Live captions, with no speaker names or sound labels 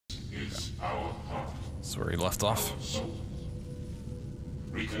is our heart. That's where he left off. Our soul.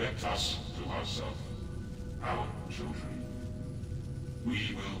 Reconnect us to ourselves, our children.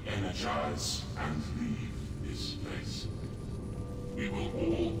 We will energize and leave this place. We will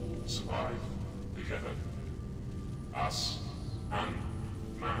all survive together. Us and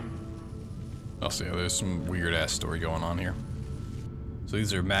man. I'll see. There's some weird ass story going on here. So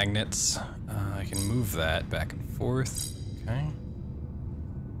these are magnets. I can move that back and forth. Okay.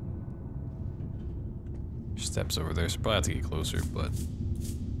 Steps over there, so probably have to get closer, but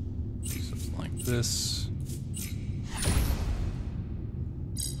something like this.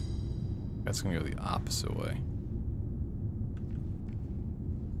 That's gonna go the opposite way.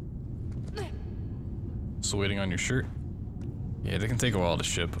 Still waiting on your shirt? Yeah, they can take a while to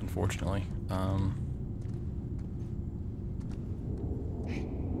ship, unfortunately.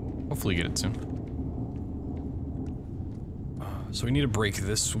 Hopefully get it soon. So we need to break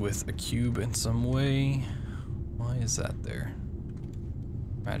this with a cube in some way. Why is that there?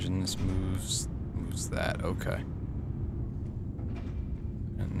 Imagine this moves that, okay.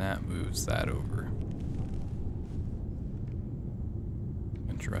 And that moves that over.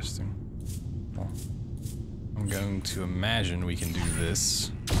 Interesting. Well, I'm going to imagine we can do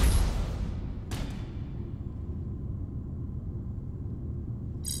this.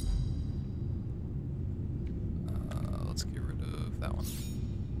 Let's get rid of that one.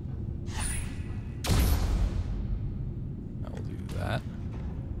 I will do that.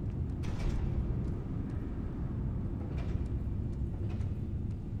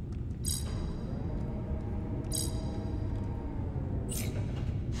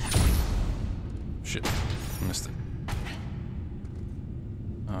 Shit, missed it.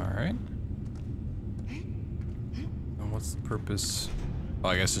 Alright. And what's the purpose? Oh,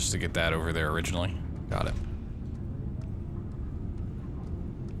 I guess just to get that over there originally. Got it.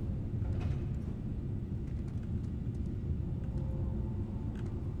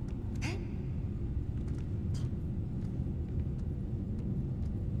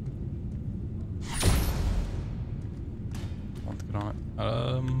 Want to get on it?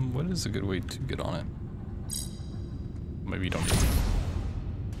 What is a good way to get on it? Maybe you don't need to.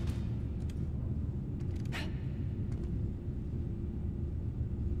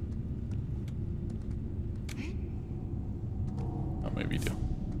 Oh, maybe you do.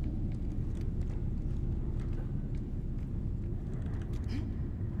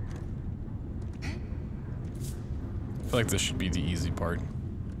 I feel like this should be the easy part.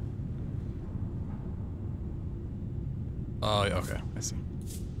 Oh, okay, I see.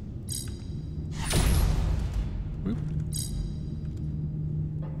 Whoop.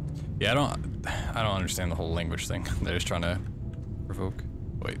 Yeah, I don't understand the whole language thing. They're just trying to provoke.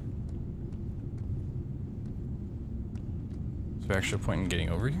 Wait. Is there actually a point in getting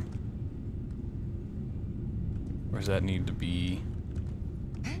over here? Or does that need to be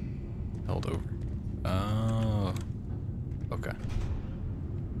held over? Oh. Okay.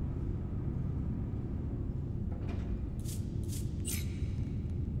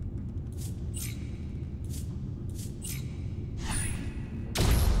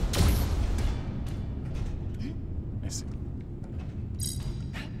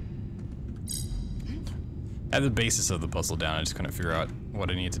 I had the basis of the puzzle down, I just couldn't figure out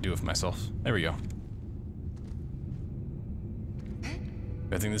what I needed to do with myself. There we go.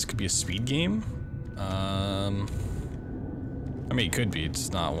 I think this could be a speed game. I mean, it could be,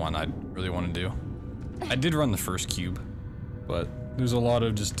 it's not one I'd really want to do. I did run the first cube, but there's a lot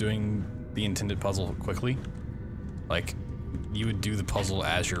of just doing the intended puzzle quickly. Like, you would do the puzzle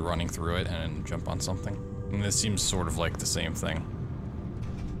as you're running through it and jump on something. And this seems sort of like the same thing.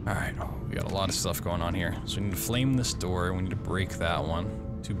 Alright, oh, we got a lot of stuff going on here. So we need to flame this door, we need to break that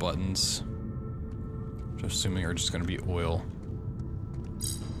one. 2 buttons. Which I'm assuming are just gonna be oil.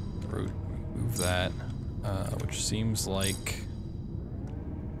 Move that. Which seems like...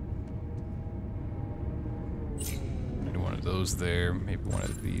 maybe one of those there, maybe one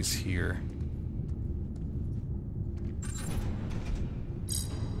of these here.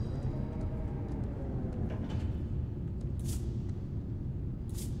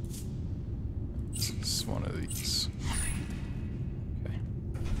 One of these. Okay.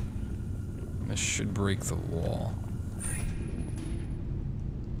 And this should break the wall.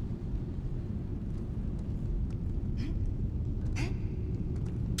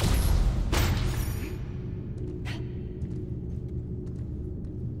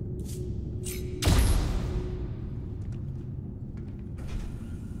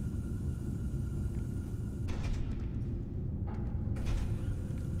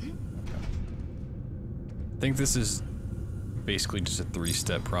 I think this is basically just a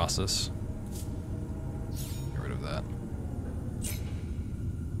 3-step process. Get rid of that.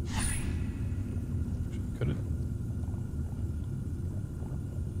 Could it?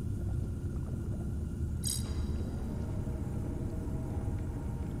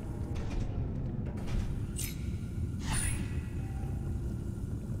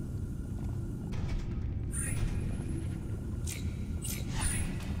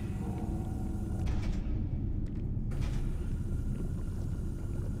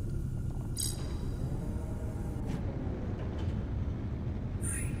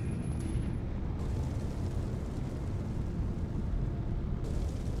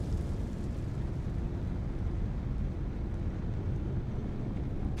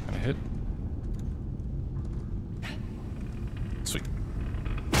 Hit. Sweet.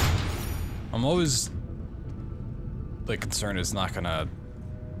 I'm always like concerned it's not gonna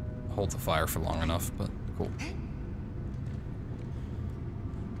hold the fire for long enough, but cool.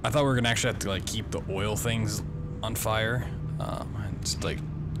 I thought we were gonna actually have to like keep the oil things on fire, and just like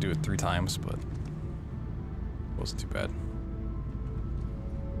do it 3 times, but it wasn't too bad.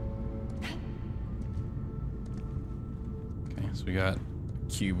 Okay, so we got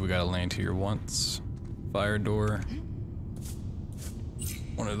cube, we gotta land here once. Fire door.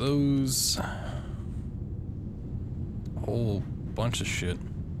 One of those. A whole bunch of shit.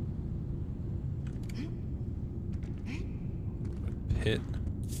 Pit.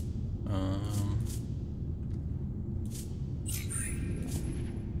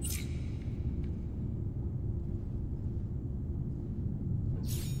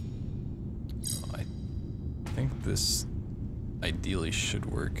 I think this ideally should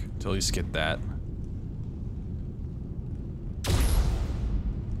work to at least get that.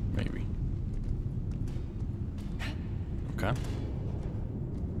 Maybe. Okay.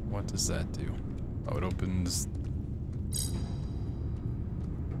 What does that do? Oh, it opens.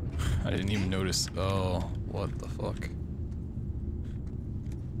 I didn't even notice. Oh, what the fuck?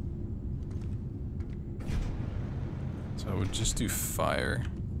 So I would just do fire.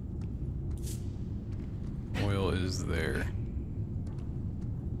 Oil is there.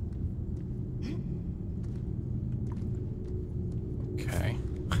 Okay.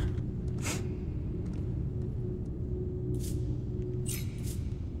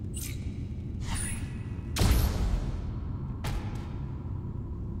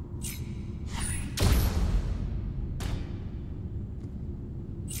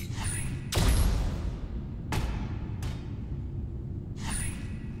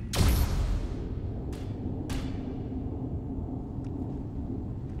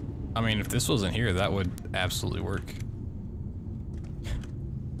 I mean, if this wasn't here, that would absolutely work.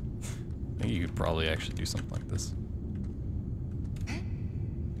 I think you could probably actually do something like this.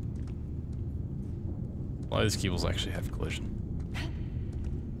 A lot of these cables actually have collision.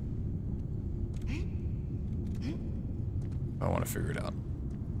 I want to figure it out.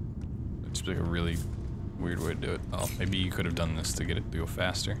 It's just like a really weird way to do it. Oh, maybe you could have done this to get it to go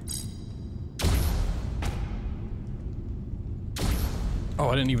faster. Oh,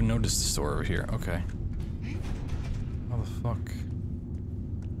 I didn't even notice the store over here. Okay. How the fuck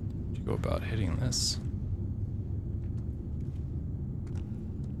did you go about hitting this?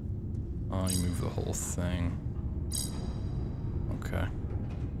 Oh, you move the whole thing. Okay.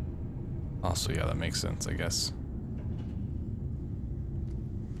 Also, yeah, that makes sense, I guess.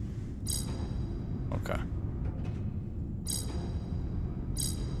 Okay.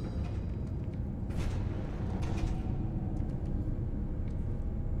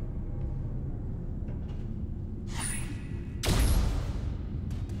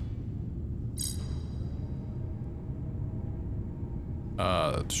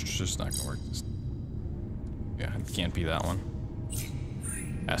 It's just not gonna work. Yeah, it can't be that one.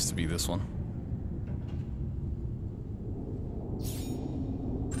 Has to be this one.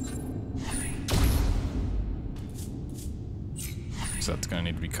 So that's gonna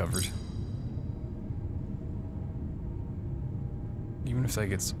need to be covered. Even if that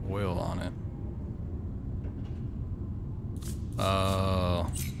gets oil on it.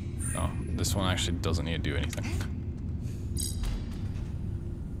 No, this one actually doesn't need to do anything.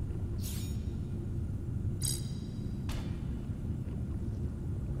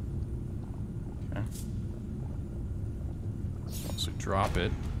 Drop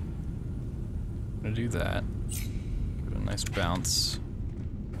it. I'm gonna do that. Give it a nice bounce.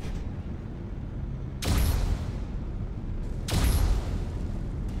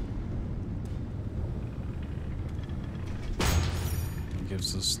 It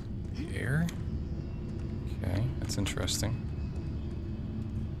gives us air. Okay, that's interesting.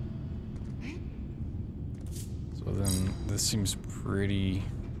 So then this seems pretty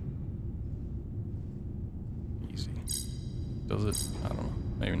easy. Does it? I don't know.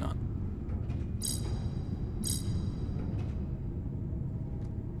 Maybe not.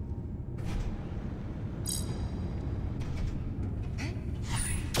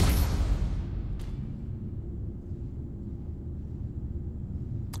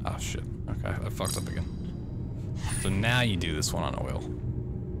 Oh shit. Okay, I fucked up again. So now you do this one on oil.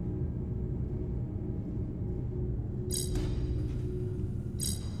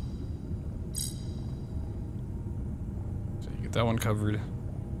 So you get that one covered.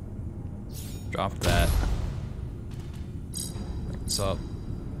 Drop that. Bring this up.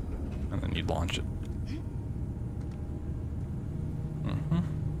 And then you'd launch it.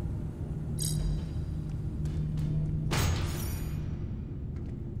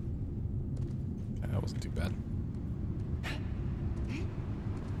 That wasn't too bad.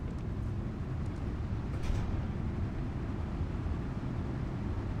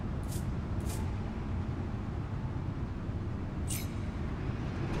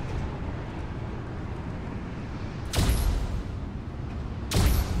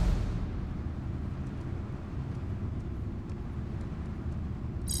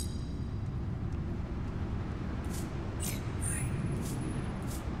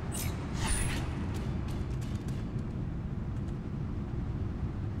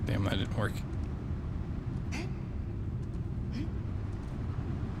 Damn, that didn't work.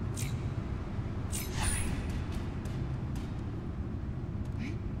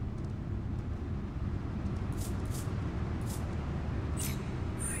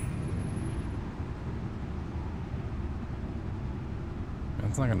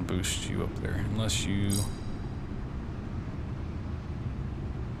 It's not gonna boost you up there unless you...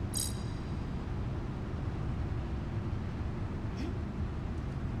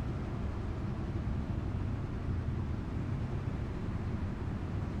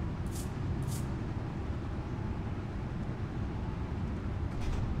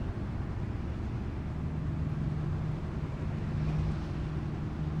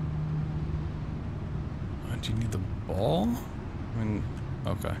 Do you need the ball? I mean,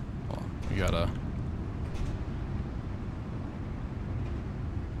 okay. Well, we gotta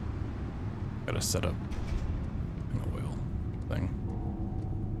set up an oil thing.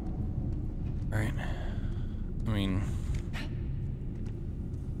 Right. I mean,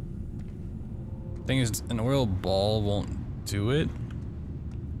 thing is, an oil ball won't do it.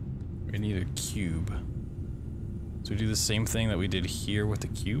 We need a cube. So we do the same thing that we did here with the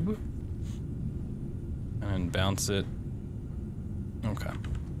cube. And bounce it. Okay.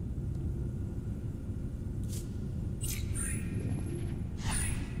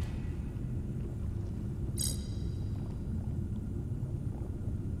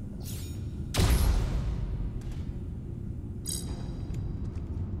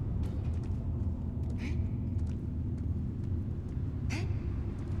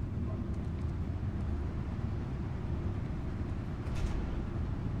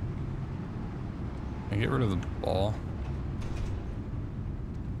 Get rid of the ball.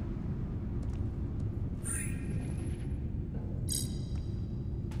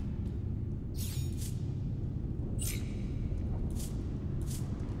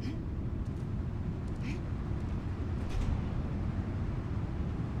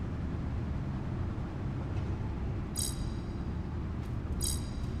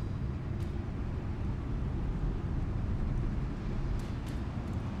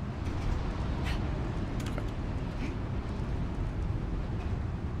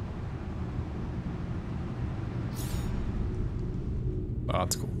 Oh,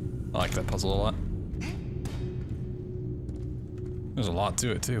 that's cool. I like that puzzle a lot. There's a lot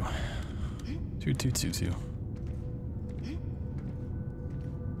to it, too. 2, 2, 2, 2.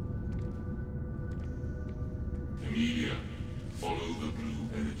 Amelia, follow the blue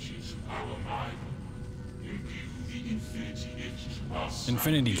energies of our mind. Imbue the infinity gift to us.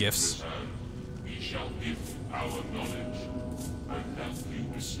 Infinity gifts. Return, we shall give our knowledge and help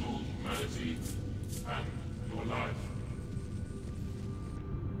you restore humanity and your life.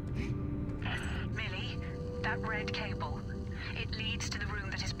 Millie, that red cable. It leads to the room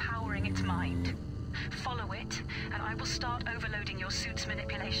that is powering its mind. Follow it, and I will start overloading your suit's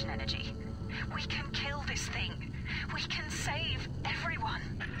manipulation energy. We can kill this thing. We can save everyone.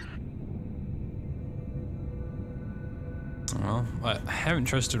 Well, I haven't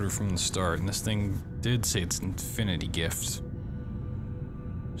trusted her from the start, and this thing did say it's an infinity gift.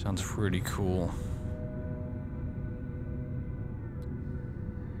 Sounds pretty cool.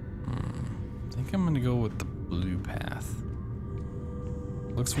 I think I'm gonna go with the blue path.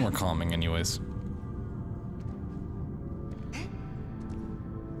 Looks more calming anyways.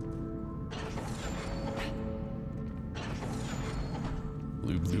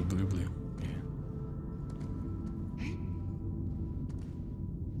 blue. Yeah.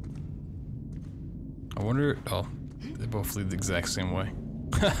 I wonder. Oh, they both lead the exact same way.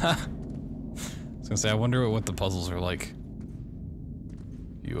 I was gonna say, I wonder what the puzzles are like.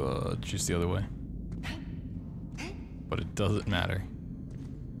 You choose the other way. But it doesn't matter.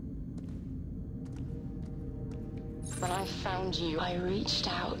 When I found you, I reached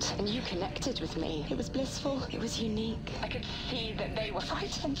out and you connected with me. It was blissful. It was unique. I could see that they were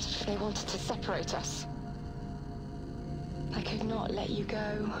frightened. They wanted to separate us. I could not let you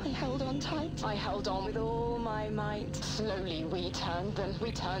go. I held on tight. I held on with all my might. Slowly we turned them.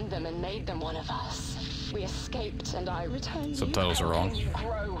 We turned them and made them one of us. We escaped and I returned. Subtitles are wrong. You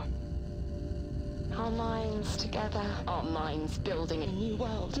grow. Our minds together, our minds building a new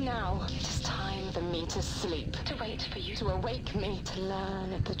world. Now, it is time for me to sleep, to wait for you to awake me, to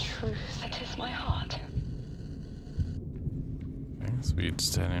learn the truth that is my heart. Okay, sweet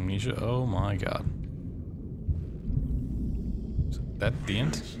stat amnesia. Oh my god. Is that the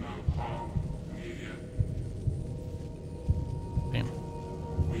end? There's no harm, Amelia. Damn.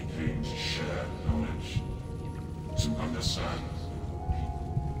 We came to share knowledge, to understand.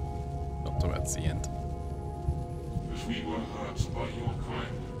 Oh, so that's the end. As we were hurt by your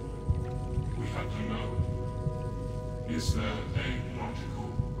kind, we had to know, is there a logical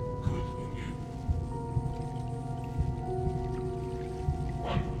good in you?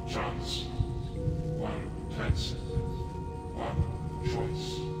 One chance, one test, one choice,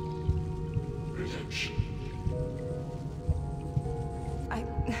 redemption.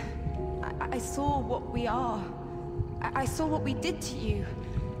 I saw what we are. I saw what we did to you.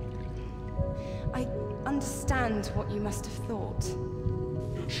 I understand what you must have thought.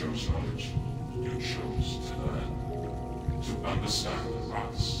 You chose knowledge. You chose to learn. To understand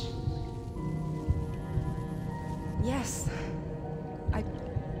us. Yes. I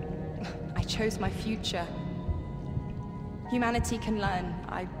chose my future. Humanity can learn.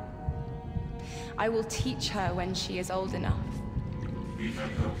 I will teach her when she is old enough. We can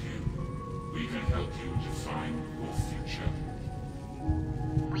help you. We can help you define your future.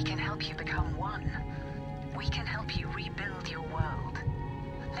 We can help you become one. We can help you rebuild your world.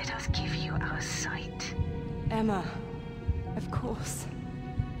 Let us give you our sight. Emma, of course.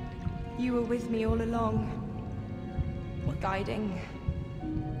 You were with me all along. Guiding,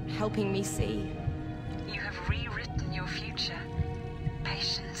 helping me see. You have rewritten your future.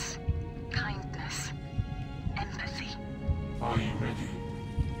 Patience, kindness, empathy. Are you ready?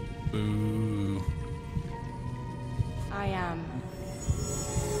 Boo. I am.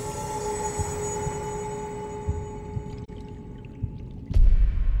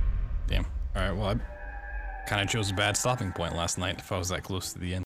 Damn. Alright, well, I kind of chose a bad stopping point last night if I was that close to the end.